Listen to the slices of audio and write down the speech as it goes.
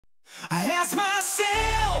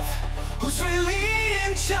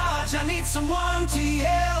in charge. I need someone to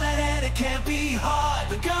yell at, and it can't be hard.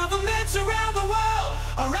 The governments around the world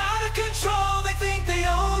are out of control. They think they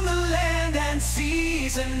own the land and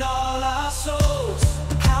seas and all our souls.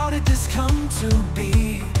 How did this come to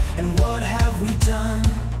be, and what have we done?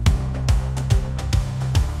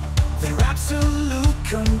 They're absolute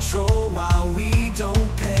control while we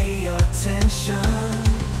don't pay attention.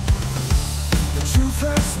 The truth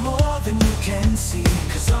hurts more than you can see,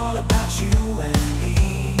 'cause all about you and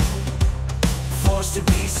me. Forced to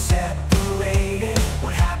be separated.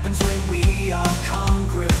 What happens when we are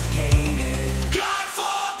congregated?